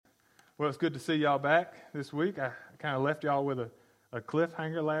Well, it's good to see y'all back this week. I kind of left y'all with a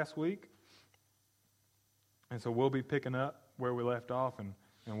cliffhanger last week. And so we'll be picking up where we left off, and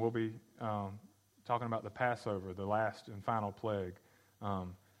we'll be talking about the Passover, the last and final plague,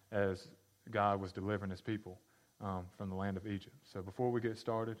 as God was delivering his people from the land of Egypt. So before we get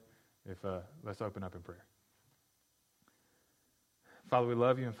started, let's open up in prayer. Father, we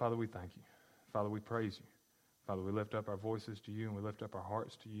love you, and Father, we thank you. Father, we praise you. Father, we lift up our voices to you, and we lift up our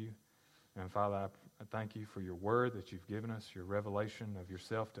hearts to you. And Father, I thank you for your word that you've given us, your revelation of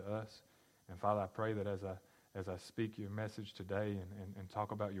yourself to us. And Father, I pray that as I speak your message today and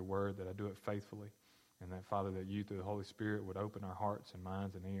talk about your word, that I do it faithfully. And that, Father, that you through the Holy Spirit would open our hearts and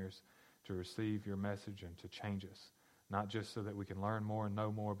minds and ears to receive your message and to change us. Not just so that we can learn more and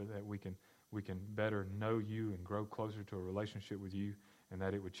know more, but that we can better know you and grow closer to a relationship with you, and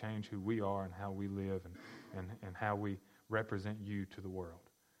that it would change who we are and how we live and how we represent you to the world.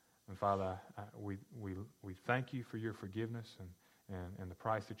 And Father, we thank you for your forgiveness and the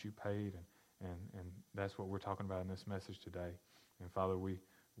price that you paid, and that's what we're talking about in this message today. And Father, we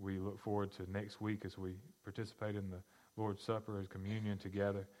look forward to next week as we participate in the Lord's Supper as communion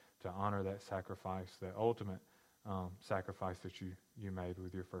together to honor that sacrifice, that ultimate sacrifice that you made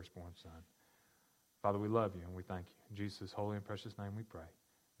with your firstborn Son. Father, we love you and we thank you. In Jesus' holy and precious name we pray.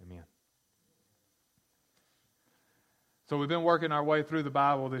 Amen. So we've been working our way through the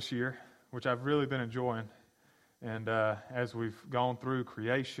Bible this year, which I've really been enjoying. And as we've gone through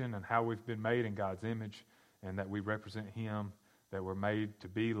creation and how we've been made in God's image and that we represent him, that we're made to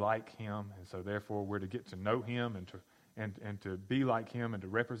be like him, and so therefore we're to get to know him and to be like him and to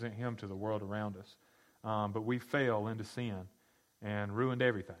represent him to the world around us. But we fell into sin and ruined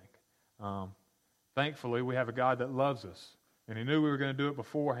everything. Thankfully, we have a God that loves us, and he knew we were going to do it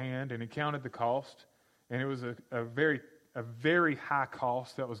beforehand, and he counted the cost, and it was a very high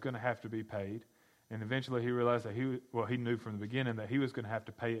cost that was going to have to be paid. And eventually he realized that he knew from the beginning that he was going to have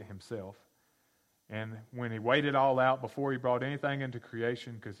to pay it himself. And when he weighed it all out before he brought anything into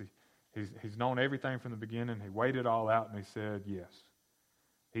creation, because he's known everything from the beginning, he weighed it all out and he said yes.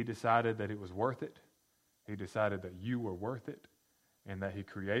 He decided that it was worth it. He decided that you were worth it and that he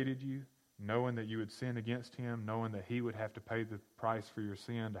created you, knowing that you would sin against him, knowing that he would have to pay the price for your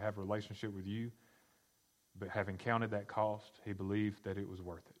sin to have a relationship with you. But having counted that cost, he believed that it was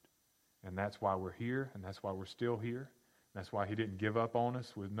worth it. And that's why we're here, and that's why we're still here. That's why he didn't give up on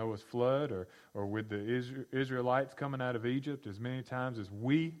us with Noah's flood or with the Israelites coming out of Egypt. As many times as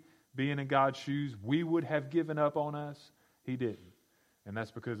we, being in God's shoes, we would have given up on us, he didn't. And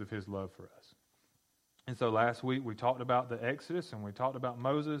that's because of his love for us. And so last week we talked about the Exodus, and we talked about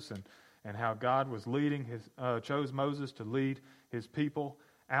Moses and how God was chose Moses to lead his people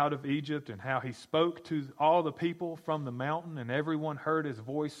out of Egypt, and how he spoke to all the people from the mountain, and everyone heard his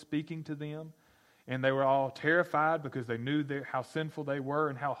voice speaking to them. And they were all terrified because they knew how sinful they were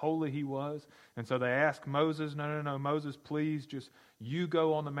and how holy he was. And so they asked Moses, no, Moses, please, just you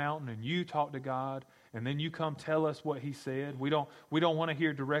go on the mountain and you talk to God, and then you come tell us what he said. We don't want to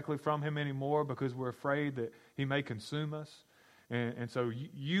hear directly from him anymore because we're afraid that he may consume us. And so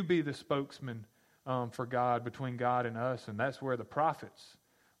you be the spokesman for God, between God and us. And that's where the prophets,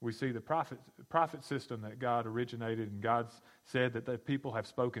 we see the prophet system that God originated, and God said that the people have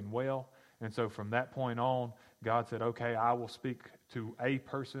spoken well. And so from that point on, God said, okay, I will speak to a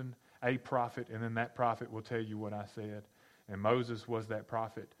person, a prophet, and then that prophet will tell you what I said. And Moses was that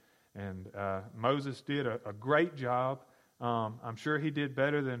prophet. And Moses did a great job. I'm sure he did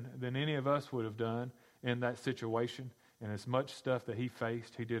better than any of us would have done in that situation. And as much stuff that he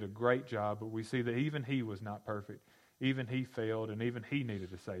faced, he did a great job. But we see that even he was not perfect. Even he failed, and even he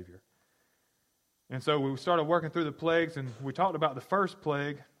needed a Savior. And so we started working through the plagues, and we talked about the first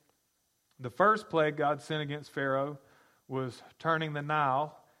plague. The first plague God sent against Pharaoh was turning the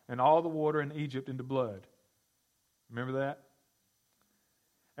Nile and all the water in Egypt into blood. Remember that?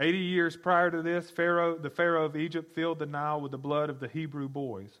 80 years prior to this, the Pharaoh of Egypt filled the Nile with the blood of the Hebrew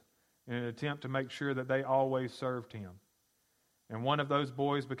boys in an attempt to make sure that they always served him. And one of those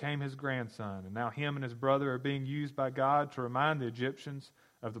boys became his grandson, and now him and his brother are being used by God to remind the Egyptians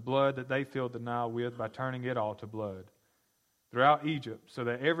of the blood that they filled the Nile with by turning it all to blood throughout Egypt, so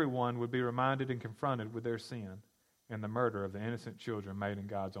that everyone would be reminded and confronted with their sin and the murder of the innocent children made in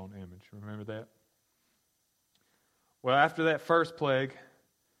God's own image. Remember that? Well, after that first plague,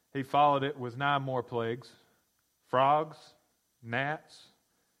 he followed it with 9 more plagues: frogs, gnats,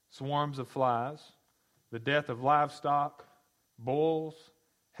 swarms of flies, the death of livestock, boils,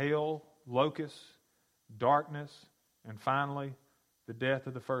 hail, locusts, darkness, and finally, the death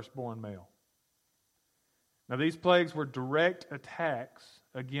of the firstborn male. Now, these plagues were direct attacks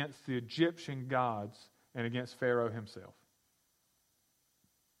against the Egyptian gods and against Pharaoh himself.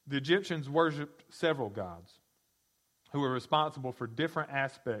 The Egyptians worshipped several gods who were responsible for different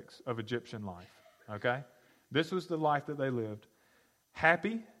aspects of Egyptian life. Okay? This was the life that they lived.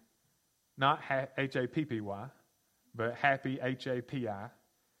 Happy, not Happy, but Happy, Hapi,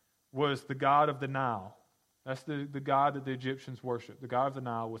 was the god of the Nile. That's the god that the Egyptians worshipped. The god of the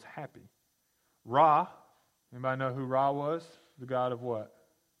Nile was Happy. Ra, anybody know who Ra was? The god of what?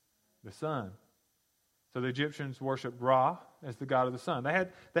 The sun. So the Egyptians worshipped Ra as the god of the sun.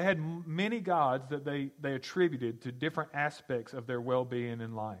 They had many gods that they attributed to different aspects of their well-being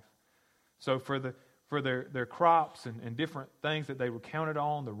in life. So for their crops and different things that they were counted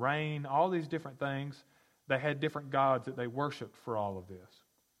on, the rain, all these different things, they had different gods that they worshipped for all of this.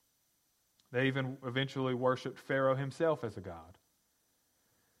 They even eventually worshipped Pharaoh himself as a god.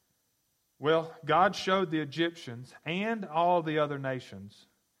 Well, God showed the Egyptians and all the other nations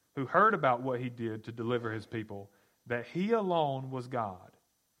who heard about what he did to deliver his people that he alone was God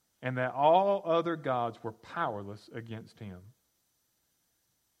and that all other gods were powerless against him.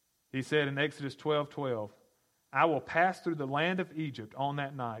 He said in Exodus 12:12, I will pass through the land of Egypt on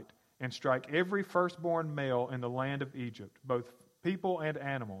that night and strike every firstborn male in the land of Egypt, both people and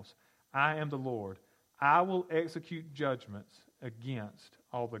animals. I am the Lord. I will execute judgments against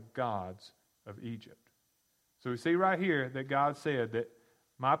all the gods of Egypt. So we see right here that God said that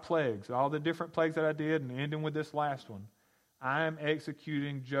my plagues, all the different plagues that I did, and ending with this last one, I am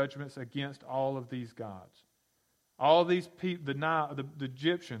executing judgments against all of these gods. All these people, the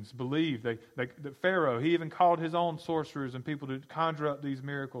Egyptians believed that Pharaoh, he even called his own sorcerers and people to conjure up these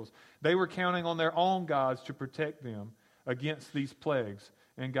miracles. They were counting on their own gods to protect them against these plagues.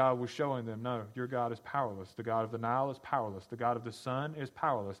 And God was showing them, no, your God is powerless. The God of the Nile is powerless. The God of the sun is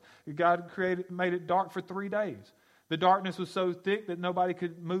powerless. God made it dark for 3 days. The darkness was so thick that nobody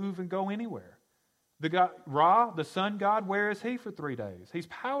could move and go anywhere. The God, Ra, the sun god, where is he for 3 days? He's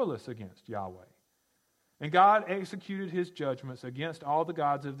powerless against Yahweh. And God executed his judgments against all the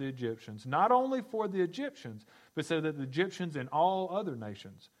gods of the Egyptians, not only for the Egyptians, but so that the Egyptians and all other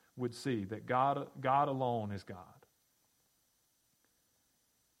nations would see that God alone is God.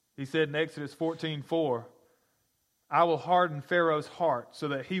 He said in Exodus 14:4, I will harden Pharaoh's heart so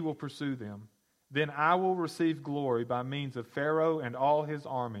that he will pursue them. Then I will receive glory by means of Pharaoh and all his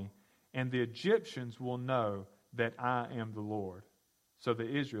army, and the Egyptians will know that I am the Lord. So the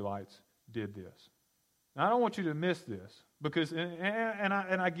Israelites did this. Now, I don't want you to miss this, because, and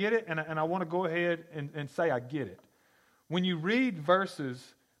I get it, and I want to go ahead and say I get it. When you read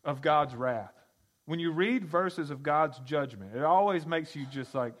verses of God's wrath, when you read verses of God's judgment, it always makes you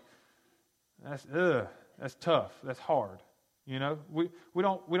just like, that's tough, that's hard. You know, we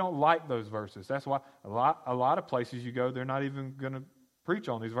don't like those verses. That's why a lot of places you go, they're not even going to preach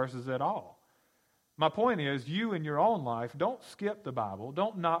on these verses at all. My point is, you in your own life, don't skip the Bible.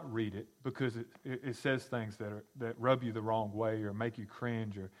 Don't not read it because it says things that rub you the wrong way or make you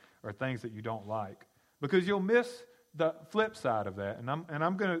cringe or things that you don't like. Because you'll miss the flip side of that. And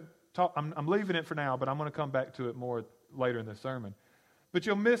I'm going to talk. I'm leaving it for now, but I'm going to come back to it more later in the sermon. But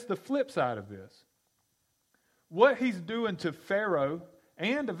you'll miss the flip side of this. What he's doing to Pharaoh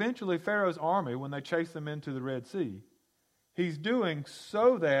and eventually Pharaoh's army when they chase them into the Red Sea, he's doing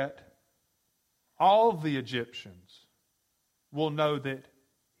so that all the Egyptians will know that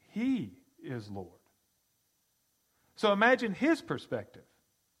he is Lord. So imagine his perspective.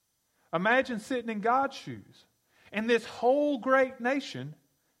 Imagine sitting in God's shoes. And this whole great nation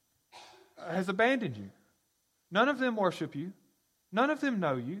has abandoned you. None of them worship you. None of them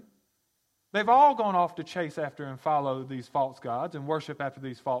know you. They've all gone off to chase after and follow these false gods and worship after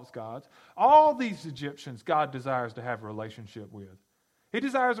these false gods. All these Egyptians God desires to have a relationship with. He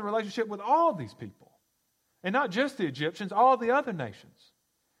desires a relationship with all these people. And not just the Egyptians, all the other nations.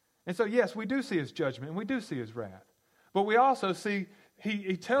 And so, yes, we do see his judgment and we do see his wrath. But we also see,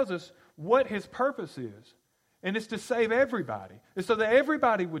 he tells us what his purpose is. And it's to save everybody. It's so that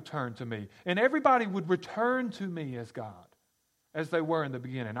everybody would turn to me. And everybody would return to me as God, as they were in the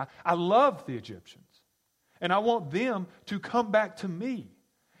beginning. I love the Egyptians. And I want them to come back to me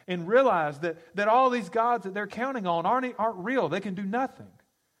and realize that all these gods that they're counting on aren't real. They can do nothing.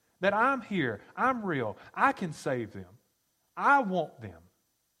 That I'm here. I'm real. I can save them. I want them.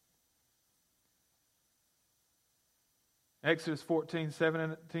 Exodus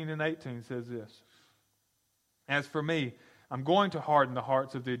 14:17 and 18 says this. As for me, I'm going to harden the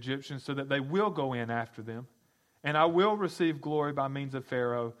hearts of the Egyptians so that they will go in after them. And I will receive glory by means of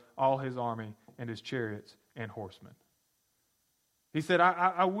Pharaoh, all his army, and his chariots and horsemen. He said,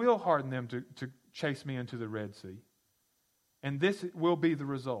 I will harden them to chase me into the Red Sea. And this will be the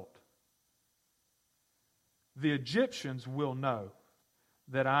result. The Egyptians will know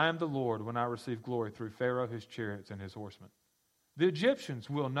that I am the Lord when I receive glory through Pharaoh, his chariots, and his horsemen. The Egyptians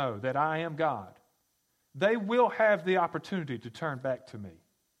will know that I am God. They will have the opportunity to turn back to me.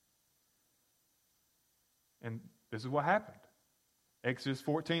 And this is what happened. Exodus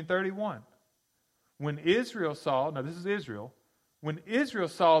 14:31. When Israel saw, now this is Israel, when Israel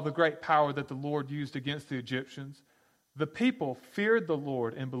saw the great power that the Lord used against the Egyptians, the people feared the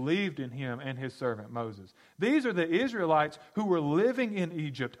Lord and believed in him and his servant Moses. These are the Israelites who were living in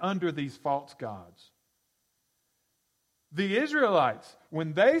Egypt under these false gods. The Israelites,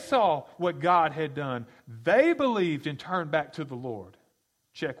 when they saw what God had done, they believed and turned back to the Lord.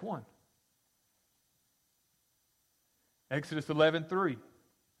 Check one. Exodus 11:3.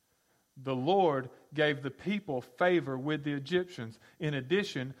 The Lord gave the people favor with the Egyptians. In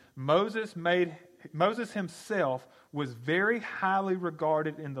addition, Moses himself was very highly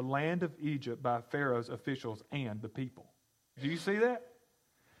regarded in the land of Egypt by Pharaoh's officials and the people. Do you see that?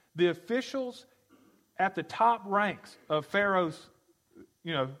 The officials at the top ranks of Pharaoh's,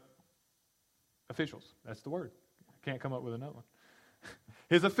 officials. That's the word. I can't come up with another one.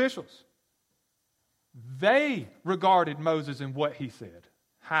 His officials. They regarded Moses and what he said.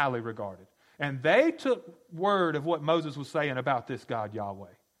 Highly regarded. And they took word of what Moses was saying about this God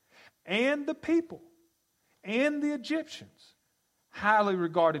Yahweh. And the people and the Egyptians highly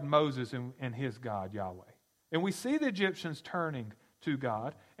regarded Moses and his God Yahweh. And we see the Egyptians turning to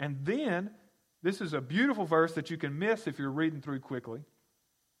God. And then, this is a beautiful verse that you can miss if you're reading through quickly.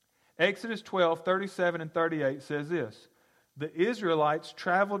 Exodus 12:37 and 38 says this. The Israelites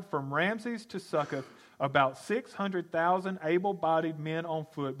traveled from Ramses to Succoth, about 600,000 able-bodied men on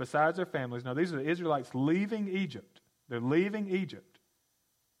foot besides their families. Now, these are the Israelites leaving Egypt. They're leaving Egypt.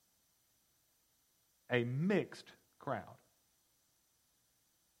 A mixed crowd.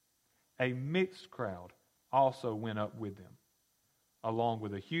 A mixed crowd also went up with them, along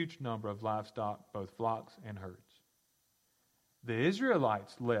with a huge number of livestock, both flocks and herds. The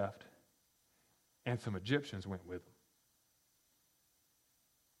Israelites left, and some Egyptians went with them.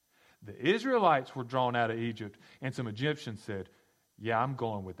 The Israelites were drawn out of Egypt, and some Egyptians said, yeah, I'm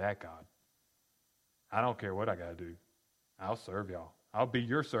going with that God. I don't care what I got to do. I'll serve y'all. I'll be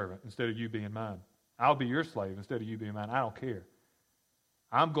your servant instead of you being mine. I'll be your slave instead of you being mine. I don't care.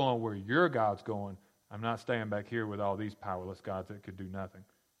 I'm going where your God's going. I'm not staying back here with all these powerless gods that could do nothing.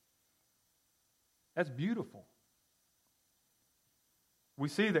 That's beautiful. We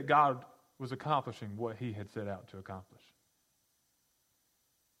see that God was accomplishing what he had set out to accomplish.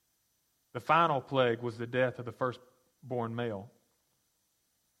 The final plague was the death of the firstborn male.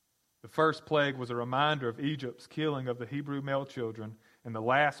 The first plague was a reminder of Egypt's killing of the Hebrew male children, and the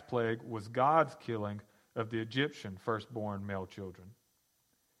last plague was God's killing of the Egyptian firstborn male children.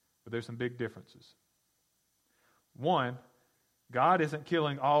 But there's some big differences. One, God isn't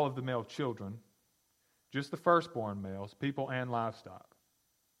killing all of the male children, just the firstborn males, people and livestock.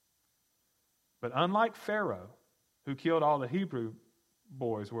 But unlike Pharaoh, who killed all the Hebrew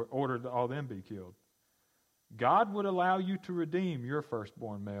boys, were ordered to all them be killed, God would allow you to redeem your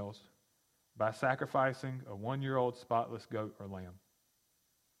firstborn males by sacrificing a 1-year-old spotless goat or lamb.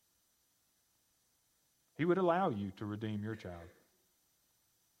 He would allow you to redeem your child.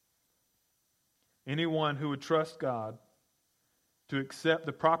 Anyone who would trust God to accept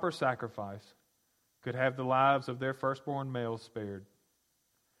the proper sacrifice could have the lives of their firstborn males spared.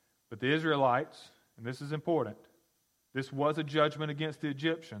 But the Israelites, and this is important, this was a judgment against the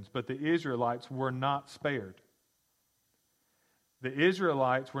Egyptians, but the Israelites were not spared. The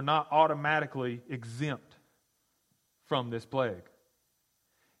Israelites were not automatically exempt from this plague.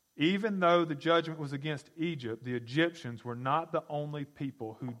 Even though the judgment was against Egypt, the Egyptians were not the only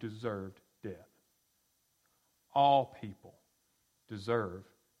people who deserved death. All people deserve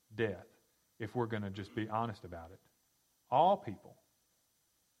death, if we're going to just be honest about it. All people.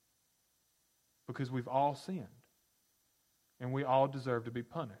 Because we've all sinned. And we all deserve to be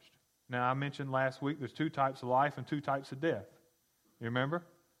punished. Now, I mentioned last week there's 2 types of life and 2 types of death. You remember?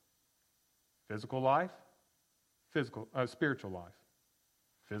 Physical life, spiritual life.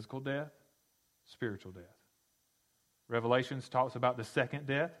 Physical death, spiritual death. Revelations talks about the second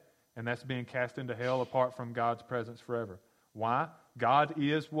death, and that's being cast into hell apart from God's presence forever. Why? God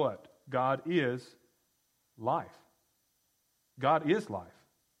is what? God is life. God is life.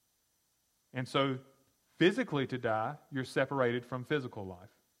 And so, physically to die, you're separated from physical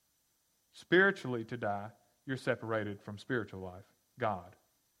life. Spiritually to die, you're separated from spiritual life. God.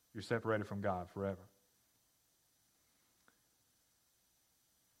 You're separated from God forever.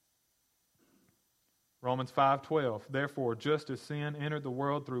 Romans 5:12, therefore, just as sin entered the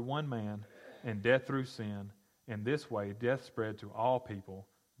world through one man, and death through sin, in this way death spread to all people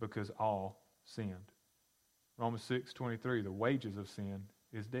because all sinned. Romans 6:23, the wages of sin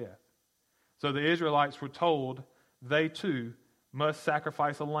is death. So the Israelites were told they too must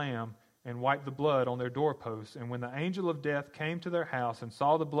sacrifice a lamb and wipe the blood on their doorposts. And when the angel of death came to their house and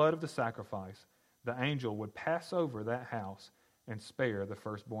saw the blood of the sacrifice, the angel would pass over that house and spare the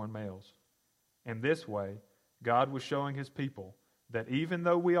firstborn males. In this way, God was showing his people that even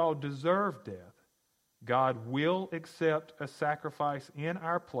though we all deserve death, God will accept a sacrifice in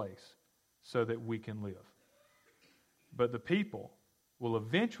our place so that we can live. But the people will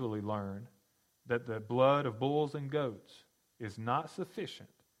eventually learn that the blood of bulls and goats is not sufficient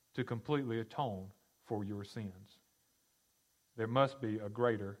to completely atone for your sins. There must be a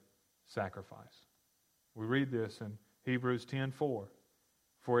greater sacrifice. We read this in Hebrews 10:4.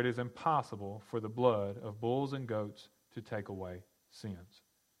 For it is impossible for the blood of bulls and goats to take away sins.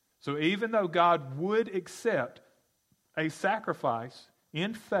 So even though God would accept a sacrifice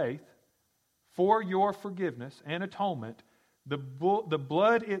in faith for your forgiveness and atonement, the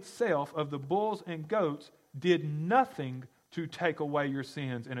blood itself of the bulls and goats did nothing to take away your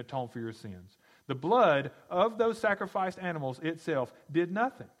sins and atone for your sins. The blood of those sacrificed animals itself did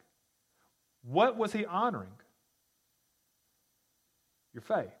nothing. What was he honoring? Your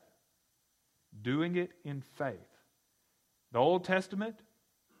faith. Doing it in faith. The Old Testament,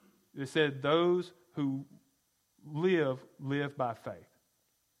 it said those who live by faith.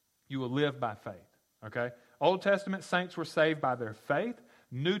 You will live by faith. Okay? Old Testament saints were saved by their faith.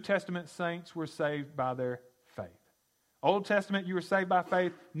 New Testament saints were saved by their faith. Old Testament, you were saved by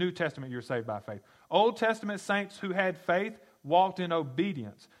faith. New Testament, you were saved by faith. Old Testament saints who had faith walked in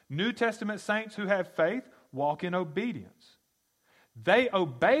obedience. New Testament saints who have faith walk in obedience. They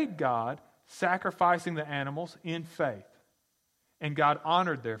obeyed God, sacrificing the animals in faith. And God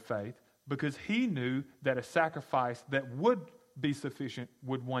honored their faith because he knew that a sacrifice that would be sufficient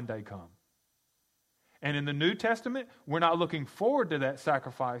would one day come. And in the New Testament, we're not looking forward to that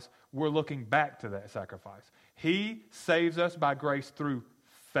sacrifice. We're looking back to that sacrifice. He saves us by grace through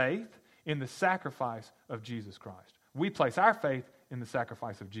faith in the sacrifice of Jesus Christ. We place our faith in the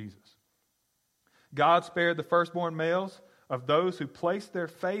sacrifice of Jesus. God spared the firstborn males of those who placed their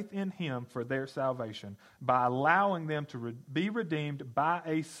faith in him for their salvation by allowing them to be redeemed by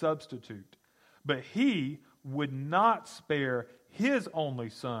a substitute. But he would not spare his only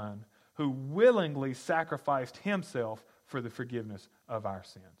son, who willingly sacrificed himself for the forgiveness of our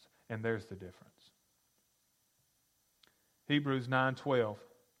sins. And there's the difference. Hebrews 9:12,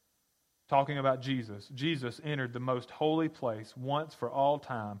 talking about Jesus. Jesus entered the most holy place once for all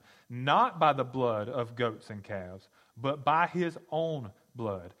time, not by the blood of goats and calves, but by his own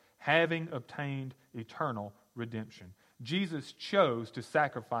blood, having obtained eternal redemption. Jesus chose to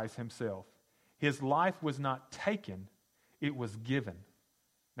sacrifice himself. His life was not taken, it was given.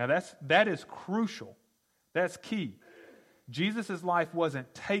 Now that is crucial. That's key. Jesus' life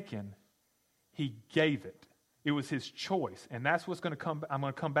wasn't taken, he gave it. It was his choice. And that's what's I'm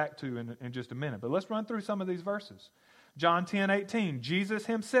going to come back to in just a minute. But let's run through some of these verses. John 10:18, Jesus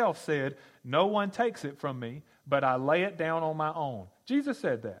himself said, no one takes it from me, but I lay it down on my own. Jesus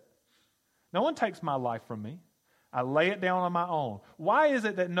said that. No one takes my life from me. I lay it down on my own. Why is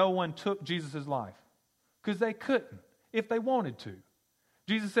it that no one took Jesus' life? Because they couldn't, if they wanted to.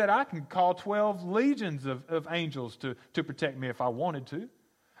 Jesus said, I can call 12 legions of angels to protect me if I wanted to.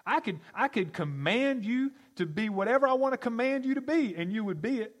 I could command you to be whatever I want to command you to be, and you would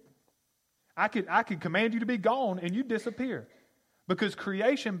be it. I could command you to be gone, and you'd disappear. Because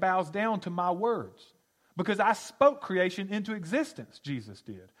creation bows down to my words. Because I spoke creation into existence, Jesus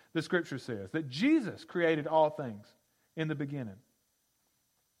did. The Scripture says that Jesus created all things in the beginning.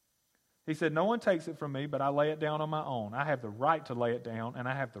 He said, no one takes it from me, but I lay it down on my own. I have the right to lay it down, and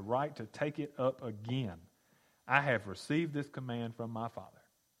I have the right to take it up again. I have received this command from my Father.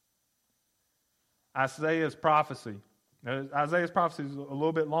 Isaiah's prophecy. Now, Isaiah's prophecy is a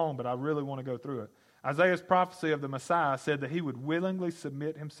little bit long, but I really want to go through it. Isaiah's prophecy of the Messiah said that he would willingly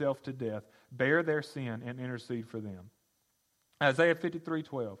submit himself to death, bear their sin, and intercede for them. Isaiah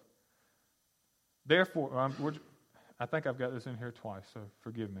 53:12. Therefore, I think I've got this in here twice, so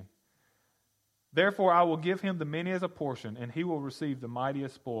forgive me. Therefore, I will give him the many as a portion, and he will receive the mighty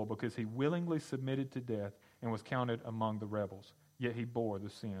as spoil, because he willingly submitted to death and was counted among the rebels. Yet he bore the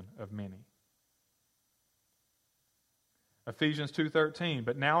sin of many. Ephesians 2:13.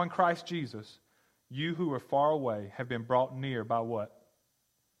 But now in Christ Jesus, you who are far away have been brought near by what?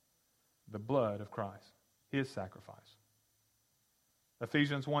 The blood of Christ, his sacrifice.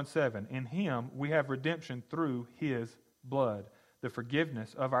 Ephesians 1:7, in him we have redemption through his blood, the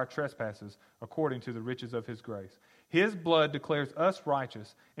forgiveness of our trespasses according to the riches of his grace. His blood declares us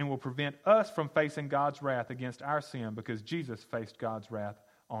righteous and will prevent us from facing God's wrath against our sin because Jesus faced God's wrath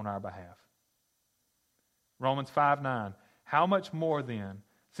on our behalf. Romans 5:9, how much more then,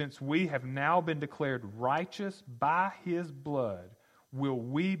 since we have now been declared righteous by his blood, will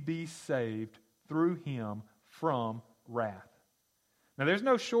we be saved through him from wrath? Now, there's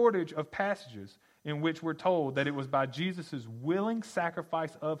no shortage of passages in which we're told that it was by Jesus' willing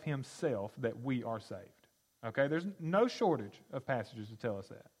sacrifice of himself that we are saved. Okay? There's no shortage of passages to tell us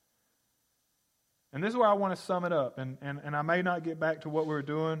that. And this is where I want to sum it up. And I may not get back to what we were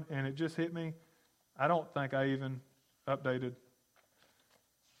doing, and it just hit me. I don't think I even updated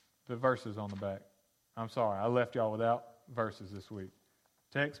the verses on the back. I'm sorry. I left y'all without verses this week.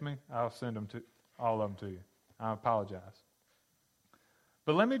 Text me. I'll send them to all of them to you. I apologize.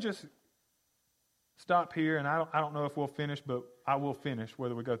 But let me just stop here, and I don't know if we'll finish, but I will finish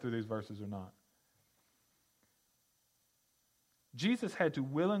whether we go through these verses or not. Jesus had to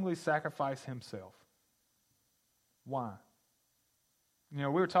willingly sacrifice himself. Why? You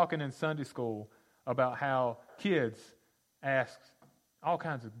know, we were talking in Sunday school about how kids ask all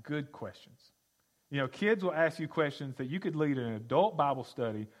kinds of good questions. You know, kids will ask you questions that you could lead an adult Bible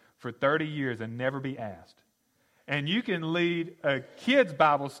study for 30 years and never be asked. And you can lead a kid's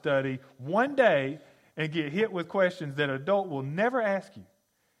Bible study one day and get hit with questions that an adult will never ask you.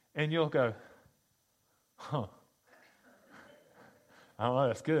 And you'll go, huh. I don't know,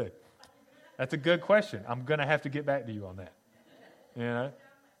 that's good. That's a good question. I'm going to have to get back to you on that. You know?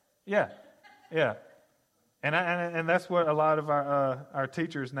 Yeah. And that's what a lot of our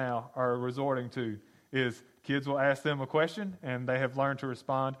teachers now are resorting to, is kids will ask them a question and they have learned to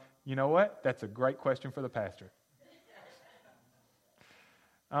respond, you know what? That's a great question for the pastor.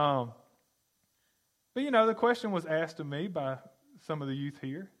 But you know, the question was asked to me by some of the youth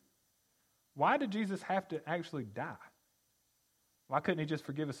here. Why did Jesus have to actually die? Why couldn't he just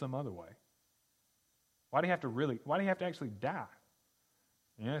forgive us some other way? Why do you have to actually die?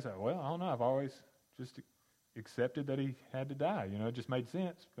 You know, it's like, well, I don't know. I've always just accepted that he had to die. You know, it just made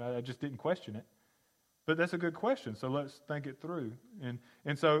sense. I just didn't question it. But that's a good question, so let's think it through.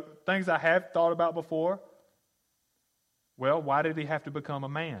 And so things I have thought about before, well, why did he have to become a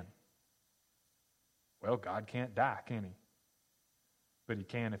man? Well, God can't die, can he? But he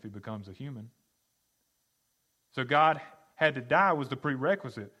can if he becomes a human. So God had to die was the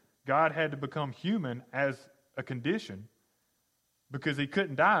prerequisite. God had to become human as a condition because he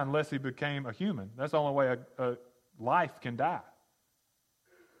couldn't die unless he became a human. That's the only way a life can die.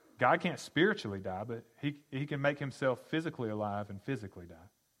 God can't spiritually die, but he can make himself physically alive and physically die.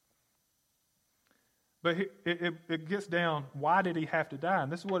 But it gets down, why did he have to die?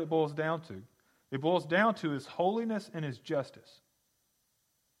 And this is what it boils down to. It boils down to his holiness and his justice.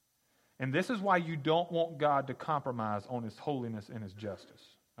 And this is why you don't want God to compromise on his holiness and his justice.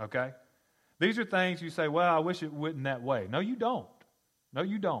 Okay? These are things you say, well, I wish it wouldn't that way. No, you don't. No,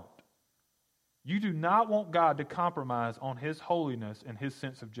 you don't. You do not want God to compromise on his holiness and his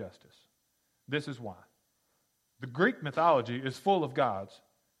sense of justice. This is why. The Greek mythology is full of gods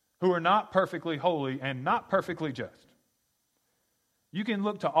who are not perfectly holy and not perfectly just. You can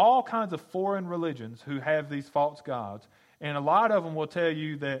look to all kinds of foreign religions who have these false gods, and a lot of them will tell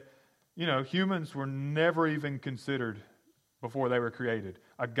you that, you know, humans were never even considered before they were created.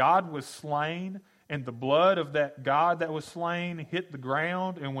 A god was slain, and the blood of that god that was slain hit the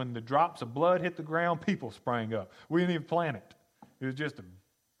ground, and when the drops of blood hit the ground, people sprang up. We didn't even plan it. It was just an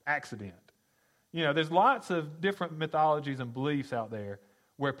accident. You know, there's lots of different mythologies and beliefs out there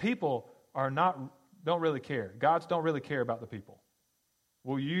where people don't really care. Gods don't really care about the people.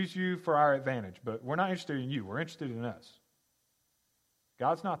 We'll use you for our advantage, but we're not interested in you. We're interested in us.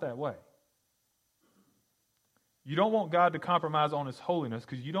 God's not that way. You don't want God to compromise on his holiness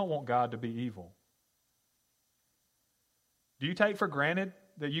because you don't want God to be evil. Do you take for granted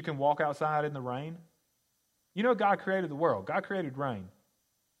that you can walk outside in the rain? You know God created the world. God created rain.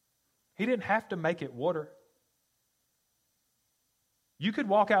 He didn't have to make it water. You could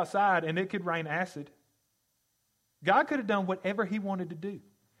walk outside and it could rain acid. God could have done whatever he wanted to do.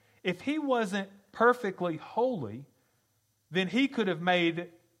 If he wasn't perfectly holy, then he could have made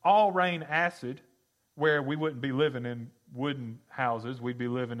all rain acid, where we wouldn't be living in wooden houses. We'd be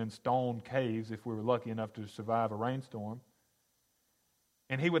living in stone caves if we were lucky enough to survive a rainstorm.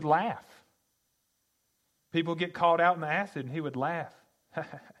 And he would laugh. People get caught out in the acid and he would laugh.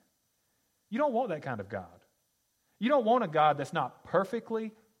 You don't want that kind of God. You don't want a God that's not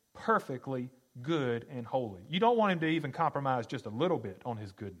perfectly good and holy. You don't want him to even compromise just a little bit on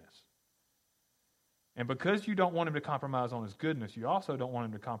his goodness. And because you don't want him to compromise on his goodness, you also don't want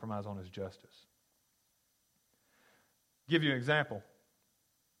him to compromise on his justice. Give you an example.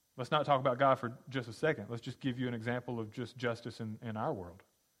 Let's not talk about God for just a second. Let's just give you an example of just justice in our world.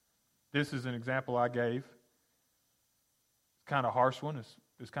 This is an example I gave. It's kind of a harsh one.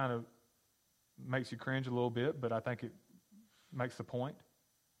 It's kind of makes you cringe a little bit, but I think it makes the point.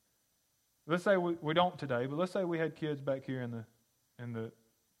 Let's say we don't today, but let's say we had kids back here in the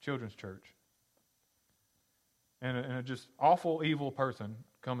children's church. And a just awful, evil person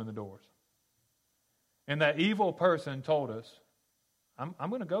come in the doors. And that evil person told us, I'm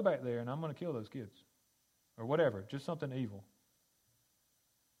going to go back there and I'm going to kill those kids. Or whatever, just something evil.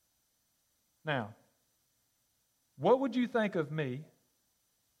 Now, what would you think of me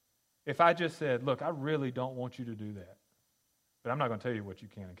if I just said, look, I really don't want you to do that, but I'm not going to tell you what you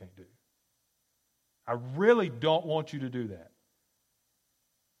can and can't do. I really don't want you to do that.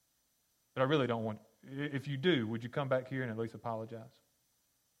 But I really don't want. If you do, would you come back here and at least apologize?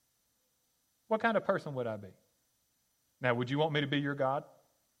 What kind of person would I be? Now, would you want me to be your God?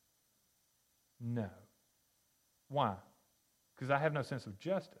 No. Why? Because I have no sense of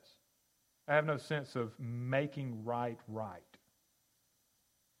justice. I have no sense of making right.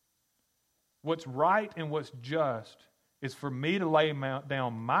 What's right and what's just is for me to lay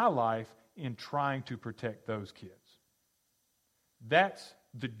down my life in trying to protect those kids. That's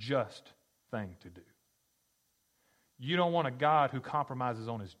the just thing to do. You don't want a God who compromises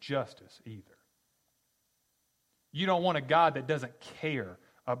on his justice either. You don't want a God that doesn't care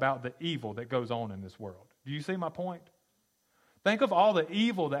about the evil that goes on in this world. Do you see my point? Think of all the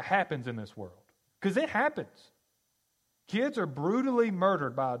evil that happens in this world. Because it happens. Kids are brutally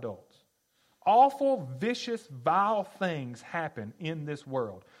murdered by adults. Awful, vicious, vile things happen in this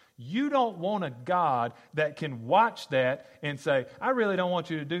world. You don't want a God that can watch that and say, I really don't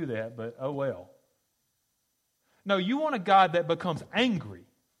want you to do that, but oh well. No, you want a God that becomes angry.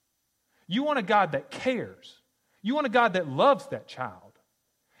 You want a God that cares. You want a God that loves that child.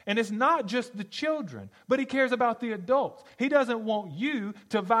 And it's not just the children, but he cares about the adults. He doesn't want you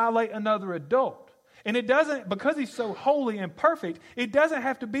to violate another adult. And it doesn't, because he's so holy and perfect, it doesn't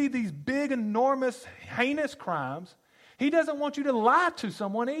have to be these big, enormous, heinous crimes. He doesn't want you to lie to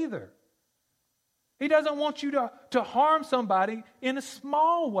someone either. He doesn't want you to harm somebody in a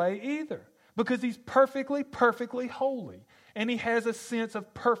small way either. Because he's perfectly, perfectly holy. And he has a sense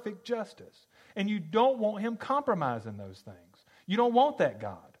of perfect justice. And you don't want him compromising those things. You don't want that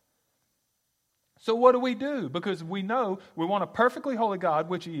God. So what do? Because we know we want a perfectly holy God,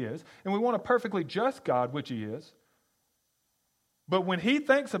 which he is, and we want a perfectly just God, which he is. But when he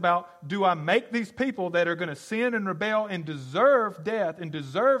thinks about, do I make these people that are going to sin and rebel and deserve death and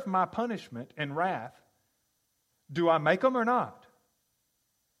deserve my punishment and wrath, do I make them or not?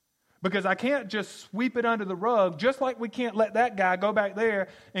 Because I can't just sweep it under the rug, just like we can't let that guy go back there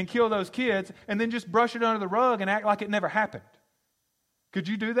and kill those kids and then just brush it under the rug and act like it never happened. Could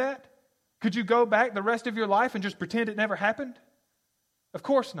you do that? Could you go back the rest of your life and just pretend it never happened? Of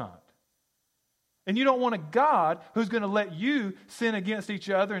course not. And you don't want a God who's going to let you sin against each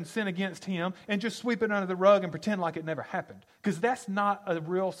other and sin against him and just sweep it under the rug and pretend like it never happened. Because that's not a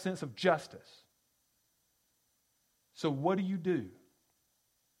real sense of justice. So what do?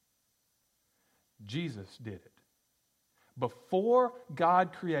 Jesus did it. Before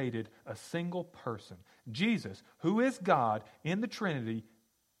God created a single person, Jesus, who is God in the Trinity,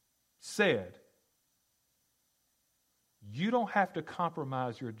 said, you don't have to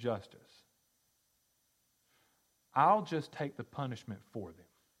compromise your justice. I'll just take the punishment for them.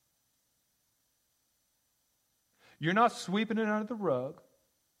 You're not sweeping it under the rug,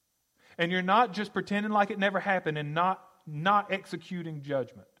 and you're not just pretending like it never happened and not executing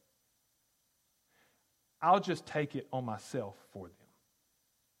judgment. I'll just take it on myself for them.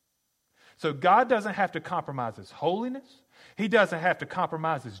 So God doesn't have to compromise his holiness. He doesn't have to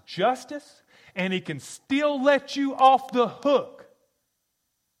compromise his justice. And he can still let you off the hook.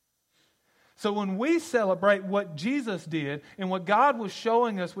 So when we celebrate what Jesus did and what God was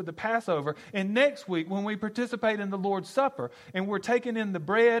showing us with the Passover, and next week when we participate in the Lord's Supper and we're taking in the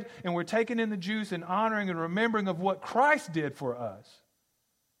bread and we're taking in the juice and honoring and remembering of what Christ did for us,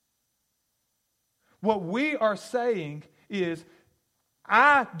 what we are saying is,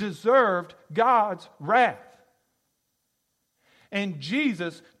 I deserved God's wrath. And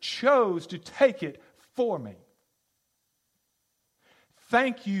Jesus chose to take it for me.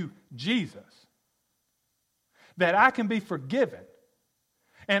 Thank you, Jesus, that I can be forgiven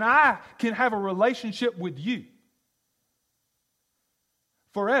and I can have a relationship with you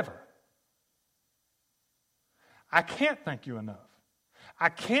forever. I can't thank you enough. I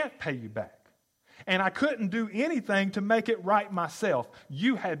can't pay you back. And I couldn't do anything to make it right myself.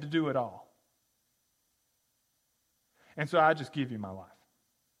 You had to do it all. And so I just give you my life.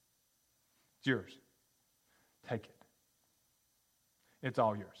 It's yours. Take it. It's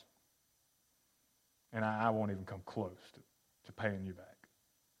all yours. And I won't even come close to paying you back.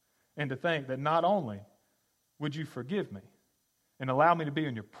 And to think that not only would you forgive me and allow me to be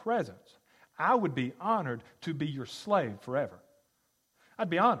in your presence, I would be honored to be your slave forever. I'd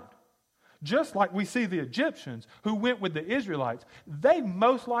be honored. Just like we see the Egyptians who went with the Israelites, they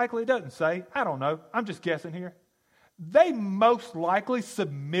most likely, it doesn't say, I don't know, I'm just guessing here. They most likely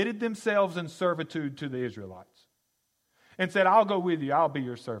submitted themselves in servitude to the Israelites and said, I'll go with you, I'll be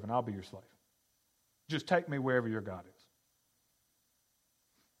your servant, I'll be your slave. Just take me wherever your God is.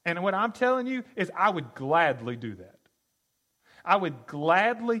 And what I'm telling you is I would gladly do that. I would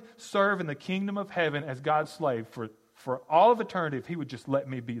gladly serve in the kingdom of heaven as God's slave for all of eternity if he would just let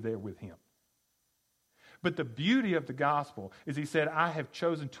me be there with him. But the beauty of the gospel is he said, I have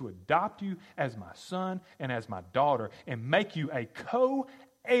chosen to adopt you as my son and as my daughter and make you a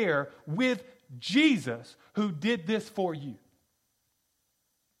co-heir with Jesus who did this for you.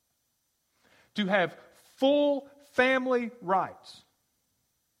 To have full family rights.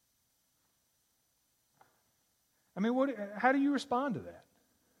 I mean, how do you respond to that?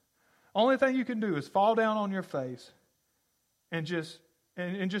 Only thing you can do is fall down on your face and just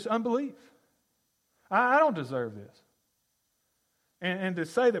unbelief. I don't deserve this. And to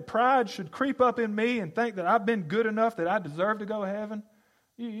say that pride should creep up in me and think that I've been good enough that I deserve to go to heaven,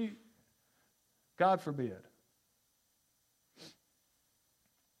 God forbid.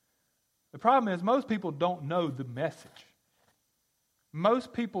 The problem is most people don't know the message.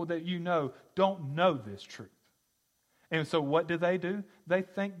 Most people that you know don't know this truth. And so what do? They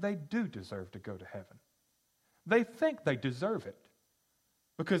think they do deserve to go to heaven. They think they deserve it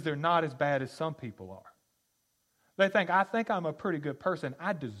because they're not as bad as some people are. They think, I think I'm a pretty good person.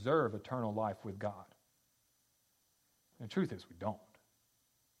 I deserve eternal life with God. And the truth is we don't.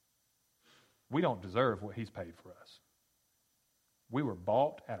 We don't deserve what he's paid for us. We were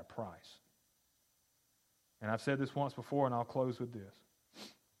bought at a price. And I've said this once before, and I'll close with this.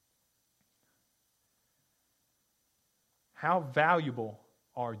 How valuable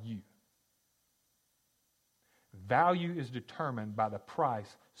are you? Value is determined by the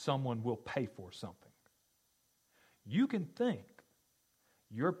price someone will pay for something. You can think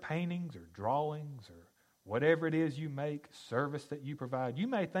your paintings or drawings or whatever it is you make, service that you provide, you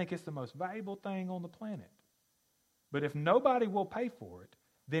may think it's the most valuable thing on the planet. But if nobody will pay for it,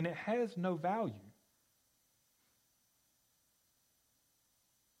 then it has no value.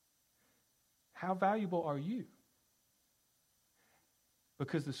 How valuable are you?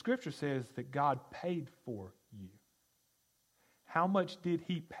 Because the scripture says that God paid for you. How much did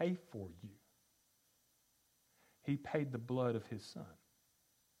he pay for you? He paid the blood of his son.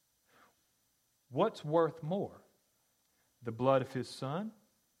 What's worth more? The blood of his son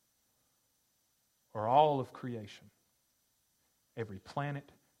or all of creation? Every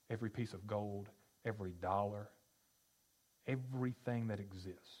planet, every piece of gold, every dollar, everything that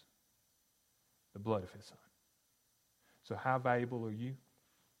exists. The blood of his son. So how valuable are you?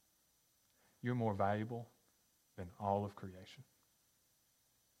 You're more valuable than all of creation.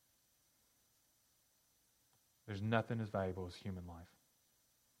 There's nothing as valuable as human life.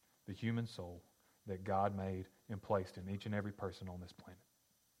 The human soul that God made and placed in each and every person on this planet.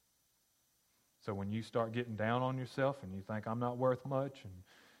 So when you start getting down on yourself and you think I'm not worth much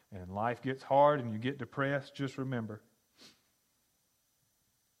and life gets hard and you get depressed, just remember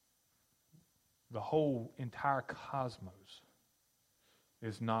the whole entire cosmos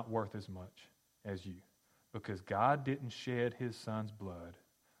is not worth as much as you. Because God didn't shed his son's blood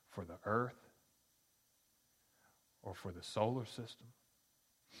for the earth or for the solar system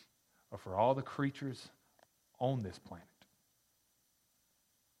or for all the creatures on this planet.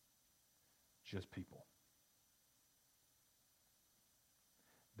 Just people.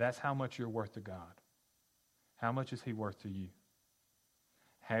 That's how much you're worth to God. How much is he worth to you?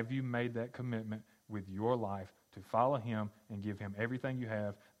 Have you made that commitment with your life to follow him and give him everything you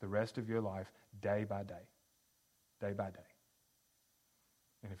have the rest of your life, day by day? Day by day.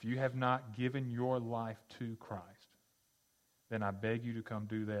 And if you have not given your life to Christ, then I beg you to come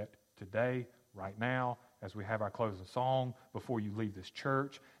do that today, right now, as we have our closing song, before you leave this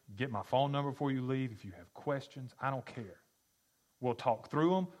church. Get my phone number before you leave. If you have questions, I don't care. We'll talk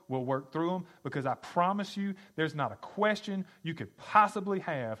through them. We'll work through them, because I promise you there's not a question you could possibly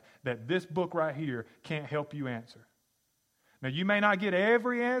have that this book right here can't help you answer. Now, you may not get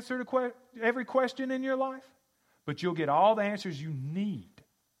every answer to every question in your life, but you'll get all the answers you need.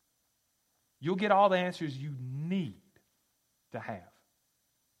 You'll get all the answers you need to have.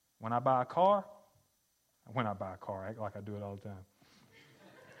 When I buy a car, I act like I do it all the time.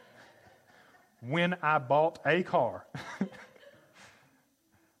 When I bought a car,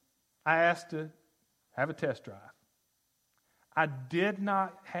 I asked to have a test drive. I did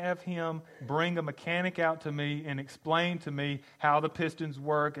not have him bring a mechanic out to me and explain to me how the pistons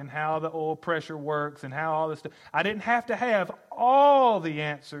work and how the oil pressure works and how all this stuff. I didn't have to have all the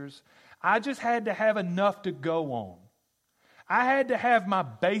answers. I just had to have enough to go on. I had to have my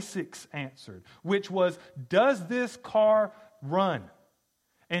basics answered, which was, does this car run?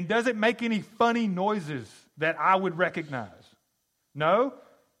 And does it make any funny noises that I would recognize? No?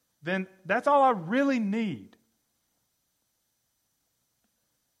 Then that's all I really need.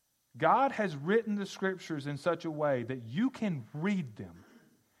 God has written the Scriptures in such a way that you can read them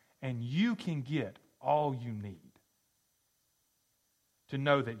and you can get all you need to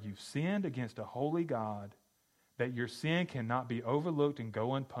know that you've sinned against a holy God, that your sin cannot be overlooked and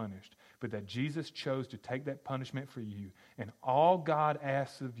go unpunished, but that Jesus chose to take that punishment for you. And all God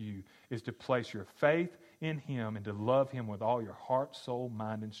asks of you is to place your faith in Him and to love Him with all your heart, soul,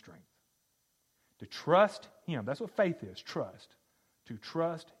 mind, and strength. To trust Him. That's what faith is, trust. To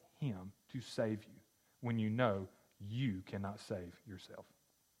trust Him to save you when you know you cannot save yourself.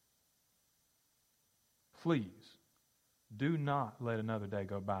 Please do not let another day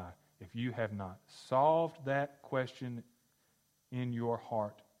go by if you have not solved that question in your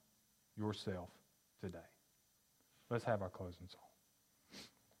heart yourself today. Let's have our closing song.